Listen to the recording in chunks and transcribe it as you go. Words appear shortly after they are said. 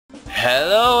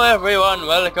Hello everyone,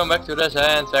 welcome back to the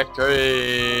Sand Factory.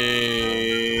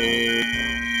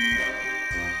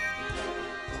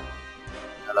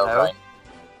 Hello Hello. Bryan.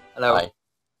 Hello. Hi.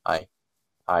 Hi.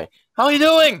 Hi. How are you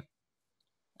doing?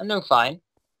 I'm doing fine.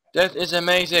 That is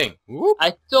amazing. Whoop.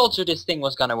 I told you this thing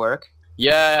was gonna work.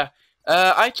 Yeah.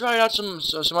 I tried out some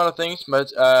other things,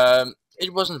 but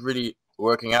it wasn't really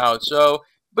working out. So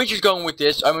we're just going with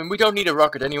this. I mean, we don't need a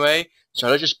rocket anyway. So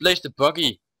let's just place the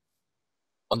buggy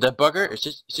on that bugger.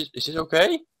 Is this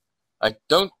okay? I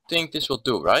don't think this will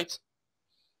do, right?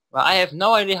 Well, I have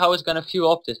no idea how it's gonna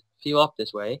fuel up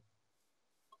this way.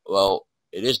 Well,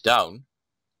 it is down.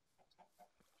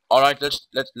 All right, let's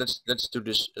do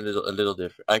this a little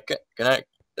different. Can I?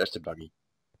 That's the buggy.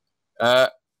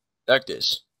 Like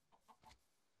this.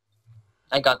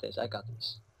 I got this. I got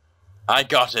this. I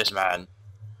got this, man.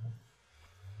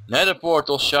 Nether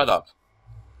portal, shut up.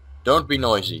 Don't be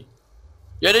noisy.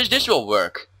 Yeah, this will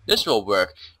work. This will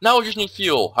work. Now we just need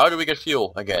fuel. How do we get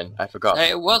fuel again? I forgot.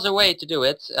 There was a way to do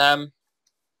it.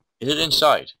 Is it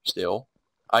inside still?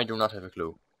 I do not have a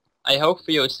clue. I hope for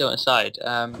you it's still inside.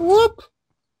 Whoop.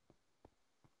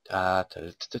 Da da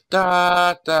da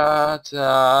da da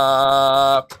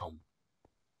da. Boom.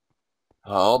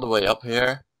 All the way up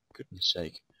here. Goodness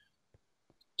sake.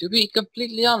 To be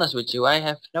completely honest with you, I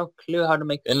have no clue how to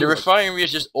make. And the fuel. refinery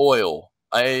is just oil.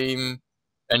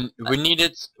 And we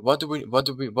needed. What did we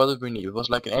need? It was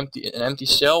like an empty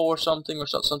cell or something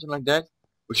something like that,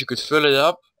 which you could fill it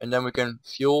up and then we can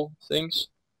fuel things.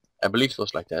 I believe it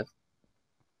was like that.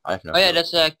 I have no. Oh yeah, clue.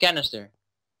 that's a canister.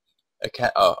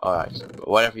 Oh, all right.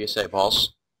 Whatever you say,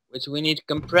 boss. Which we need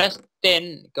compressed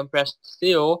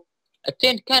steel, a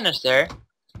tin canister,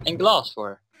 and glass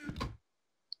for. You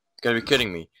gotta be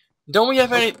kidding me. Don't we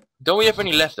have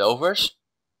any leftovers?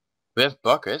 We have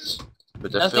buckets, but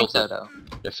I they're don't think filled so with though.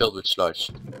 they're filled with sludge.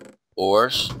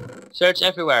 Ores. Search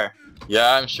everywhere.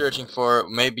 Yeah, I'm searching for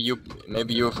maybe you've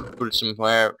put it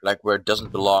somewhere like where it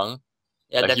doesn't belong.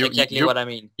 Yeah, Like that's exactly what I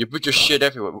mean. You put your shit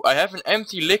everywhere. I have an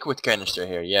empty liquid canister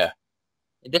here, yeah.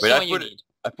 That's But the I one you put need.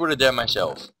 I put it there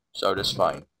myself, so that's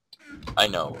fine. I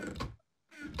know.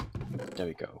 There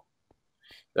we go.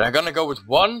 But I'm gonna go with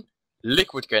one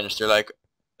liquid canister, like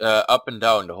up and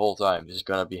down the whole time. This is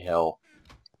gonna be hell.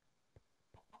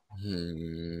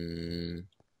 And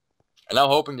I'm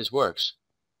hoping this works.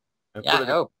 Yeah, I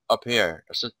hope. Up here.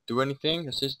 Does it do anything?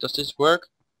 Does this work?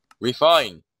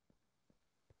 Refine.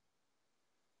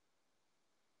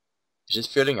 Is it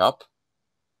filling up?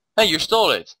 Hey, you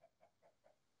stole it.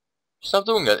 Stop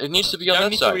doing that. It needs to be You on don't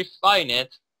that need side. to refine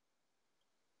it.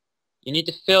 You need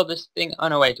to fill this thing. Oh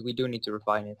no, wait, we do need to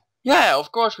refine it. Yeah,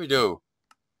 of course we do.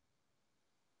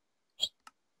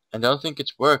 I don't think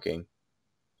it's working.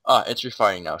 Ah, it's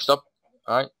refining now. Stop.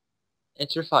 Alright.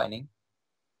 It's refining.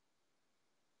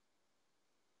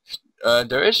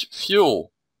 There is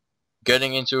fuel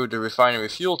getting into the refinery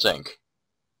fuel tank.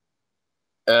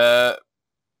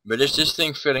 But is this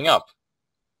thing filling up?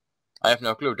 I have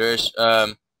no clue. There is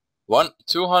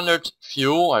 200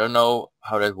 fuel. I don't know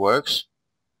how that works.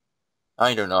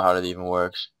 I don't know how that even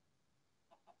works.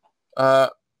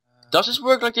 Does this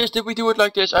work like this? Did we do it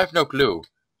like this? I have no clue.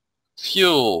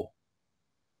 Fuel.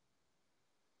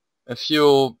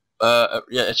 Fuel. Yeah,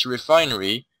 it's a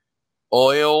refinery.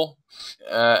 Oil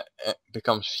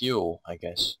becomes fuel, I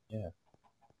guess. Yeah.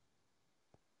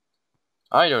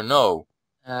 I don't know.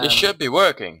 This should be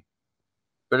working,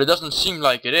 but it doesn't seem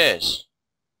like it is.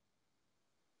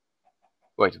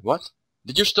 Wait, what?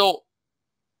 Did you still?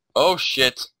 Oh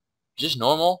shit! Is this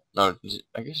normal? No,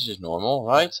 I guess this is normal,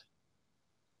 right?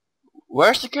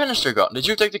 Where's the canister gone? Did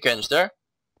you take the canister?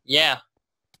 Yeah,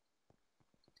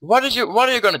 What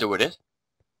are you gonna do with it?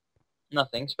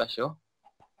 nothing special.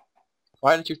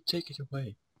 Why did you take it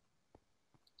away?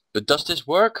 But does this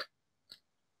work?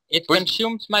 It But-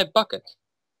 consumes my bucket.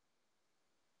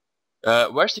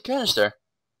 Where's the canister?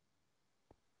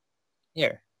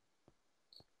 Here.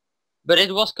 But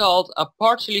it was called a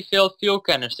partially filled fuel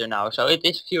canister now, so it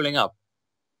is fueling up.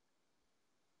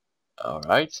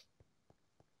 Alright.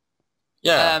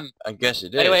 Yeah, I guess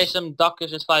it is. Anyway, some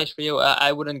doctor's advice for you.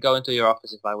 I wouldn't go into your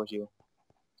office if I was you.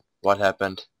 What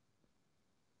happened?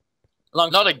 Long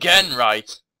Not story. again,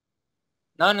 right?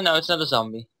 No, it's not a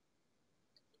zombie.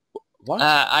 What?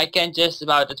 I can just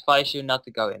about advise you not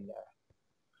to go in there.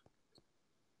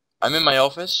 I'm in my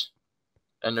office,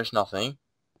 and there's nothing.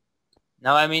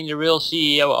 Now I mean the real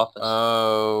CEO office.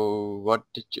 Oh, what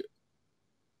did you...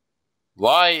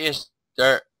 Why is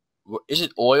there... Is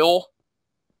it oil?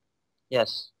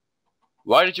 Yes.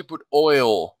 Why did you put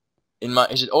oil in my...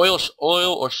 Is it oil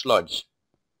or sludge?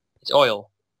 It's oil.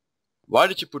 Why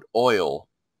did you put oil?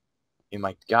 in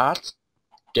my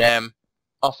goddamn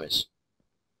office.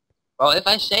 Well, if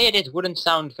I say it, it wouldn't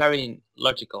sound very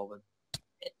logical, but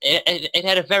it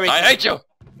had a very... I hate you!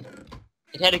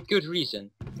 It had a good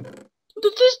reason.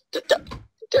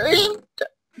 There isn't...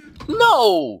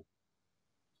 No!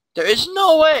 There is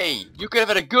no way! You could have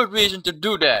had a good reason to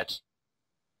do that.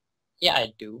 Yeah,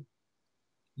 I do.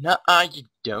 Nuh-uh, you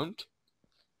don't.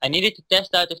 I needed to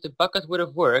test out if the bucket would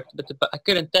have worked, but I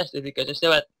couldn't test it because I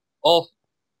still had all,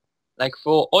 like,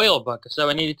 full oil buckets, so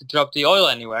I needed to drop the oil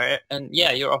anywhere. And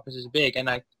yeah, your office is big, and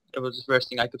it was the first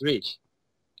thing I could reach.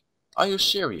 Are you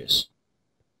serious?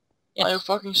 Yes. Are you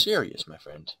fucking serious, my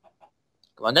friend?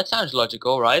 Come on, that sounds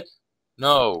logical, right?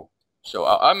 No. So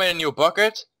I made a new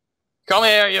bucket. Come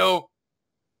here, you!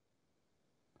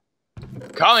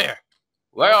 Come here!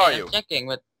 Where are you? I'm checking,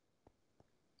 but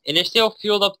it is still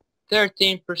fueled up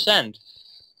 13%.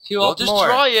 Fuel Well, up just more.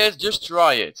 try it. Just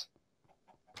try it.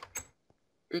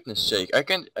 Goodness sake, I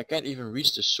can't even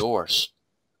reach the source.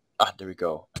 Ah, there we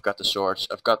go. I've got the source.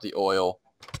 I've got the oil,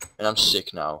 and I'm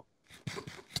sick now.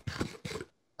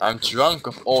 I'm drunk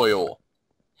of oil.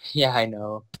 Yeah, I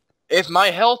know. If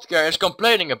my healthcare is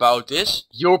complaining about this,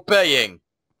 you're paying.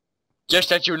 Just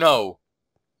that you know.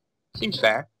 Seems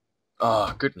fair.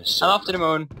 Oh, goodness sake. I'm off to the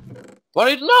moon.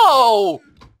 What? No!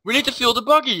 We need to fuel the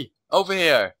buggy over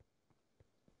here.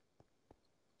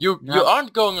 You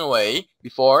aren't going away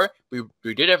before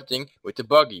we did everything with the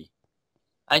buggy.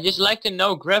 I just like the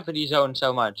no gravity zone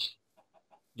so much.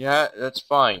 Yeah, that's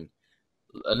fine.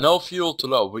 No fuel to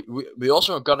load. We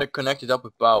also gotta connect it up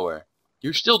with power.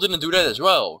 You still didn't do that as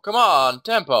well. Come on,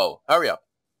 tempo. Hurry up.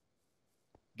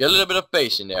 Get a little bit of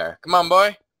pace in there. Come on,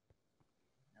 boy.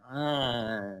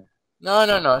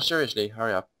 No. Seriously,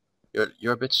 hurry up.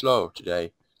 You're a bit slow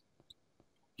today.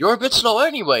 You're a bit slow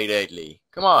anyway lately.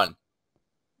 Come on.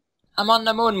 I'm on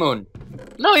the moon.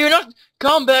 No, you're not.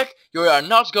 Come back. You are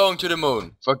not going to the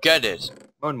moon. Forget it.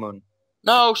 Moon.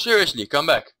 No, seriously, come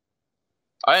back.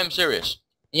 I am serious.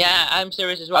 Yeah, I'm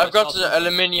serious as well. I've got the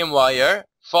aluminium wire.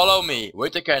 Follow me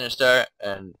with the canister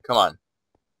and come on.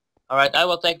 Alright, I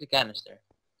will take the canister.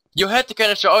 You had the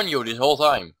canister on you this whole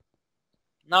time.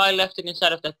 Now I left it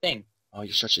inside of that thing. Oh,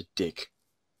 you're such a dick.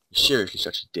 You're seriously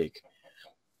such a dick.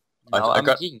 No,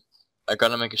 I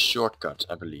gotta make a shortcut,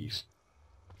 I believe.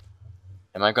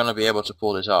 Am I gonna be able to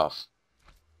pull this off?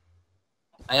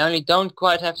 I only don't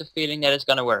quite have the feeling that it's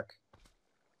gonna work.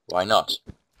 Why not?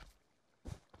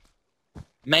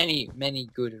 Many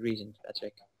good reasons,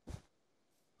 Patrick.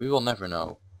 We will never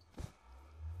know.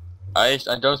 I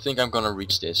don't think I'm gonna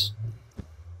reach this.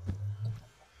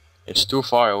 It's too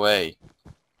far away.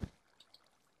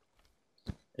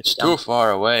 It's too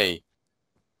far away.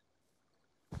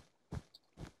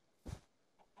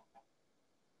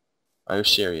 Are you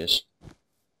serious?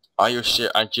 Are you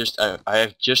serious? I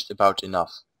have just about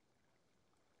enough.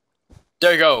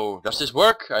 There you go. Does this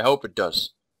work? I hope it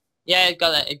does. Yeah, it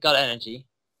got energy.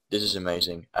 This is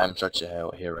amazing. I'm such a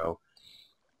hero.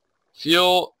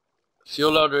 Fuel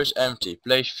loader is empty.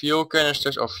 Place fuel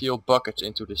canisters or fuel buckets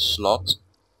into the slot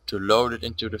to load it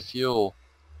into the fuel.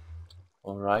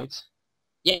 Alright.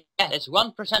 Yeah, it's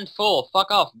 1% full.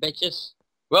 Fuck off, bitches.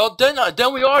 Well, then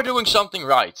we are doing something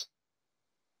right.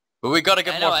 But we gotta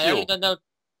get more fuel. I really don't know.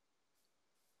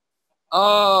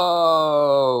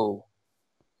 Oh.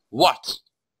 What?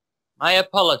 My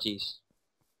apologies.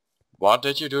 What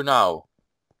did you do now?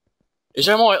 Is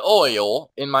there more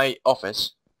oil in my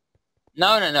office?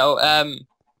 No.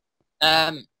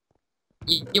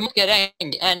 You might get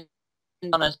angry, and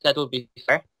honest, that would be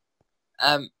fair.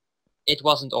 It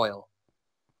wasn't oil.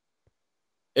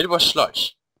 It was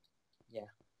sludge. Yeah.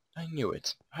 I knew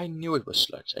it. I knew it was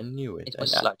sludge. I knew it. It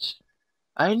was sludge.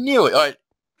 I knew it. Alright.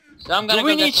 So I'm gonna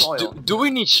go get some oil. Do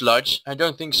we need sludge? I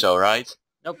don't think so, right?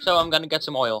 Nope, so I'm gonna get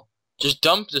some oil. Just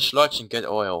dump the sludge and get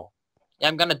oil. Yeah,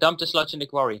 I'm gonna dump the sludge in the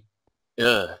quarry.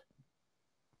 Ugh.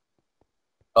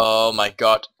 Oh my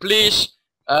god. Please,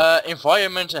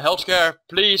 environment and healthcare,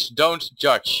 please don't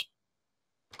judge.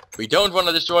 We don't want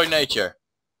to destroy nature.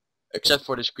 Except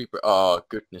for this creeper. Oh,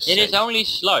 goodness It sake. is only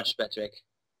sludge, Patrick.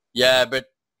 Yeah,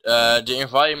 but the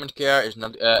environment care is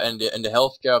not, and the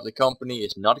healthcare of the company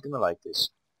is not gonna like this.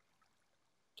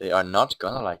 They are not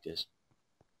gonna like this.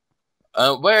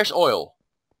 Where's oil?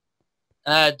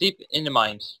 Deep in the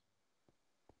mines.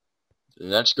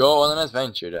 Let's go on an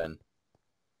adventure then.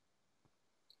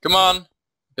 Come on,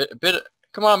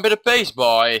 come on, bit of pace,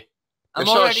 boy. I'm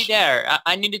already there.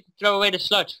 I needed to throw away the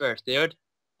sludge first, dude.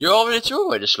 You already threw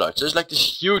away the sludge. There's like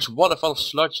this huge waterfall of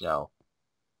sludge now.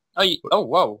 Oh,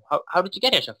 whoa. How did you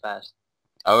get here so fast?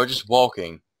 I was just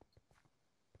walking.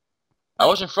 I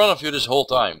was in front of you this whole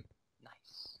time.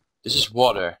 Nice. This is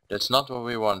water. That's not what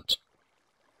we want.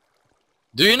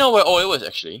 Do you know where oil is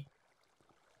actually?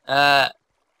 I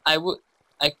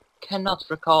cannot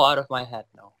recall out of my head,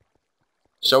 no.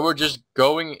 So we're just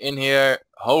going in here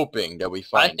hoping that we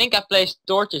find. I think I placed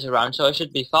torches around, so I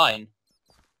should be fine.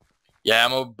 Yeah,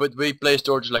 but we place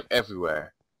torches like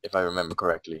everywhere, if I remember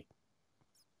correctly.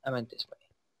 I went this way.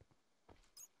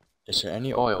 Is there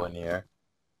any oil in here?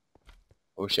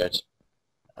 Oh shit.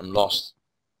 I'm lost.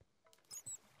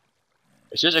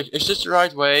 Is this the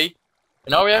right way?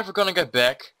 And are we ever gonna get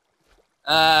back?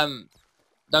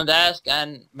 Don't ask,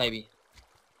 and maybe.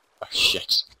 Oh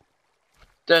shit.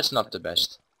 That's not the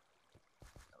best.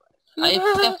 I've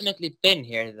definitely been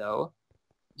here, though.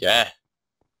 Yeah.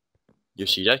 You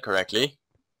see that correctly.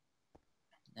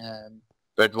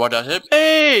 But what does it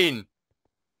mean?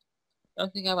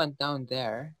 Don't think I went down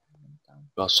there.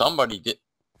 Well, somebody did.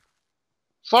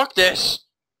 Fuck this!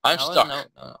 I'm No, stuck.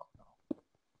 no.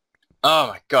 Oh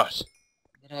my god.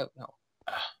 Did I? No.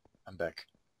 I'm back.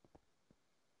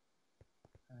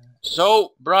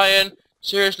 So, Brian,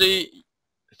 seriously,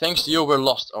 thanks to you we're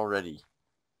lost already.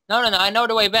 No, I know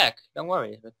the way back. Don't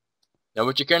worry. But No,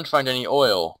 but you can't find any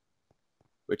oil.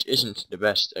 Which isn't the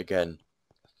best again.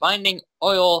 finding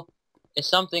oil is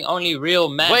something only real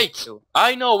men Wait! do.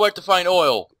 I know where to find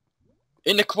oil!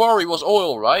 In the quarry was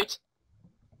oil, right?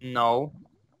 No.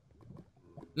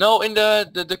 No, in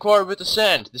the quarry with the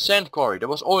sand quarry, there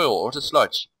was oil, or was it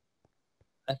sludge?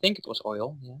 I think it was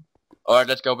oil, yeah. Alright,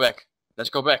 let's go back. Let's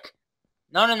go back.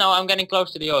 No, I'm getting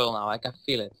close to the oil now. I can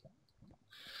feel it.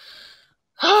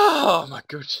 Oh my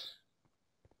good.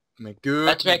 My good.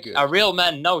 Patrick, a real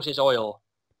man knows his oil.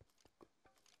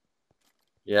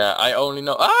 Yeah, I only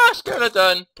know. Ah,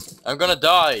 skeleton! I'm gonna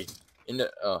die.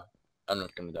 Oh, I'm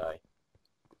not gonna die.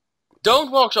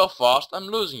 Don't walk so fast, I'm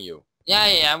losing you.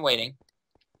 Yeah, I'm waiting.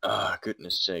 Ah,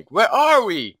 goodness sake. Where are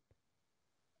we?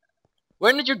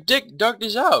 When did you dug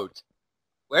this out?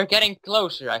 We're getting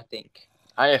closer, I think.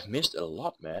 I have missed a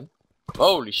lot, man.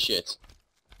 Holy shit.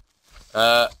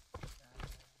 Oh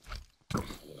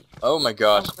my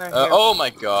god. Oh my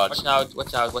god.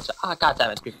 Watch out. Ah,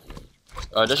 goddammit, creeper.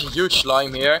 There's a huge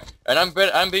slime here, and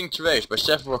I'm being chased by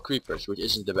several creepers, which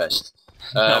isn't the best.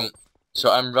 No.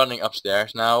 So I'm running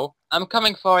upstairs now. I'm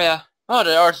coming for ya. Oh,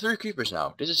 there are 3 creepers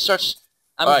now. This is such...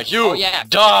 I'm... Alright, you! Oh, yeah.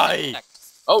 Die!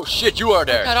 Oh shit, you are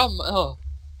there! Oh.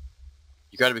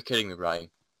 You gotta be kidding me, Brian.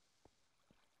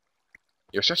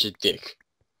 You're such a dick.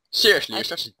 Seriously, you're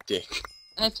such a dick.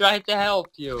 I tried to help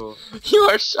you. You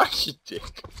are such a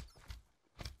dick.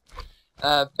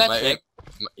 Patrick,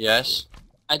 yes?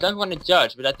 I don't want to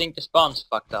judge, but I think the spawn's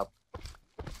fucked up.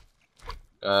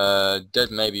 That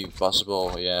may be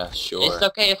possible, yeah, sure. Is it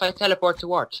okay if I teleport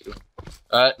towards you?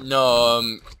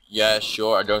 No, yeah,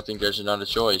 sure, I don't think there's another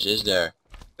choice, is there?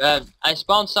 I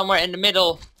spawned somewhere in the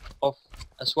middle of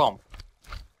a swamp.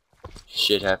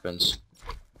 Shit happens.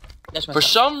 That's my For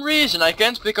swamp. some reason, I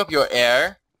can't pick up your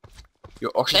air.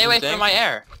 Your oxygen Stay away tank. from my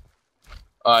air.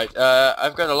 Alright,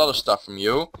 I've got a lot of stuff from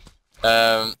you.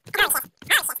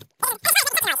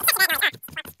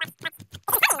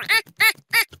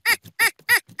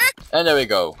 And there we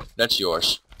go. That's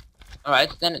yours.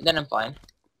 Alright, then I'm fine.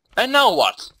 And now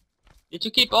what? Did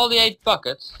you keep all the 8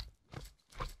 buckets?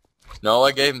 No,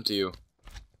 I gave them to you.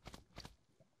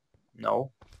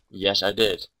 No. Yes, I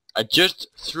did. I just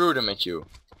threw them at you.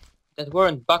 That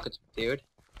weren't buckets, dude.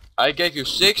 I gave you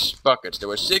 6 buckets. There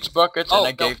were 6 buckets and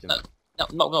I gave them.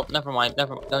 No, never mind.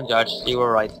 Don't judge. You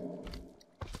were right.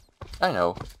 I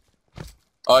know.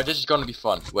 Oh, this is gonna be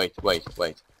fun. Wait.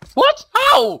 What?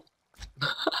 How?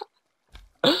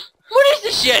 What is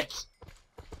this shit?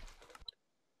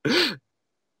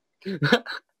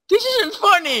 This isn't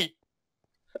funny!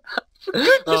 For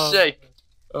goodness sake!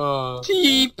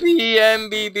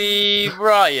 TPMBB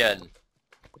Bryan!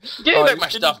 Give me back my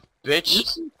stuff,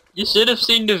 bitch! You should have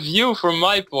seen the view from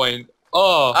my point.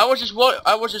 Oh. I was just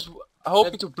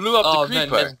hoping to blow up the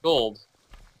creeper. Man, that's gold.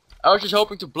 I was just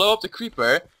hoping to blow up the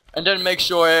creeper and then make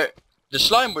sure the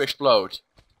slime would explode.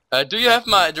 Do you have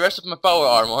the rest of my power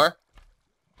armor?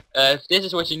 If this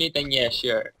is what you need, then yeah,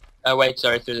 sure. Wait,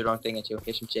 sorry, I threw the wrong thing at you.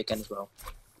 Here's some chicken as well.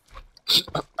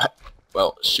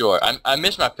 Well, sure. I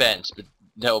missed my pants, but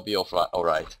that will be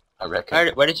alright, I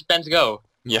reckon. Where did your pants go?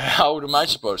 Yeah, how am I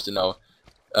supposed to know?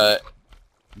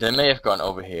 They may have gone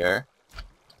over here.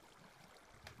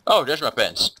 Oh, there's my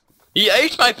pants. He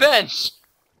ate my pants!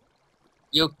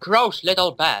 You gross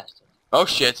little bastard. Oh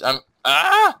shit,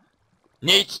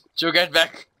 need to get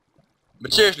back.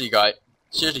 But seriously,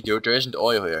 dude, there isn't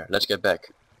oil here. Let's get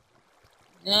back.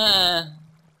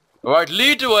 Alright,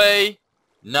 lead the way!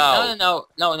 Now.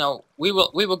 No. We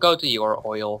will go to your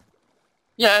oil.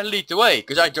 Yeah, lead the way,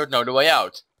 because I don't know the way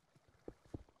out.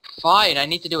 Fine, I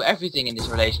need to do everything in this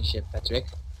relationship, Patrick.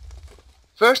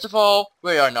 First of all,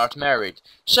 we are not married.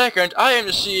 Second, I am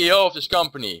the CEO of this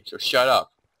company, so shut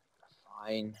up.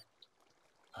 Fine.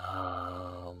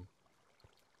 Oh,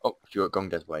 you're going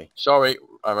that way. Sorry,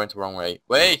 I went the wrong way.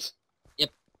 Wait!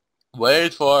 Yep.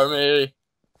 Wait for me!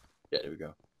 Yeah, there we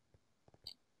go.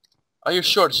 Are you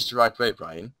sure this is the right way,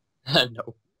 Brian?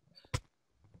 No.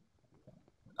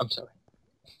 I'm sorry.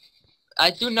 I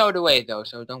do know the way though,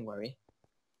 so don't worry.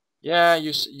 Yeah,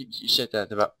 you said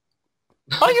that about...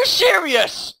 Are you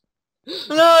serious?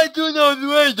 No, I do know the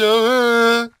way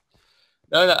though.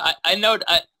 No, I know.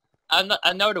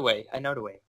 I know the way. I know the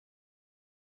way.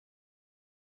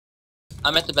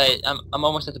 I'm at the base. I'm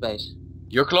almost at the base.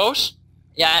 You're close?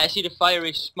 Yeah, I see the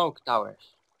fiery smoke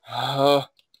towers. God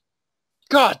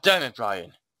damn it,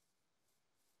 Brian.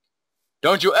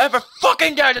 Don't you ever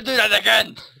fucking dare to do that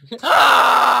again!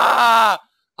 Ah!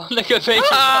 On the conveyor.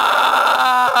 Ah!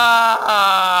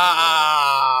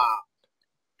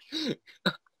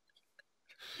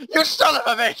 You son of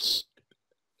a bitch!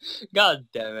 God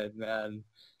damn it, man.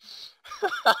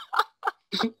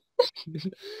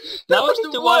 That was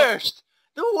the worst!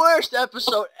 The worst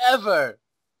episode ever!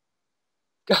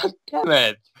 God damn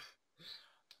it.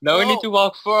 Now we need to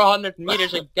walk 400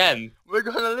 meters again. We're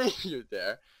gonna leave you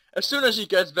there. As soon as he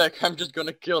gets back, I'm just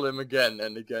gonna kill him again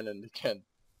and again and again.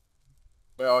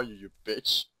 Where are you, you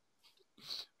bitch?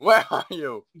 Where are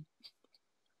you?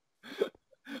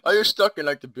 Are you stuck in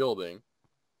like the building?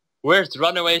 Worst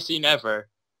runaway scene ever.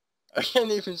 I can't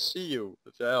even see you.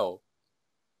 What the hell?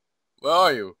 Where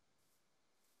are you?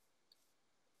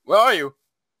 Where are you?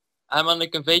 I'm on the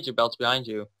conveyor belts behind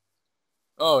you.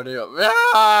 Oh, there you are.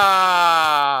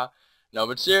 Ah! No,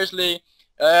 but seriously,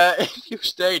 if you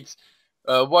stayed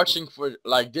watching for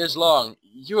like this long,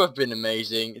 you have been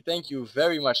amazing. Thank you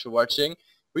very much for watching.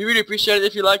 We really appreciate it.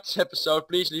 If you liked this episode,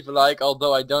 please leave a like,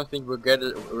 although I don't think we're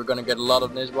gonna get a lot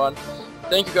on this one.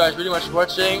 Thank you guys really much for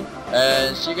watching,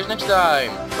 and see you guys next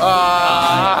time.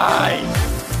 Bye!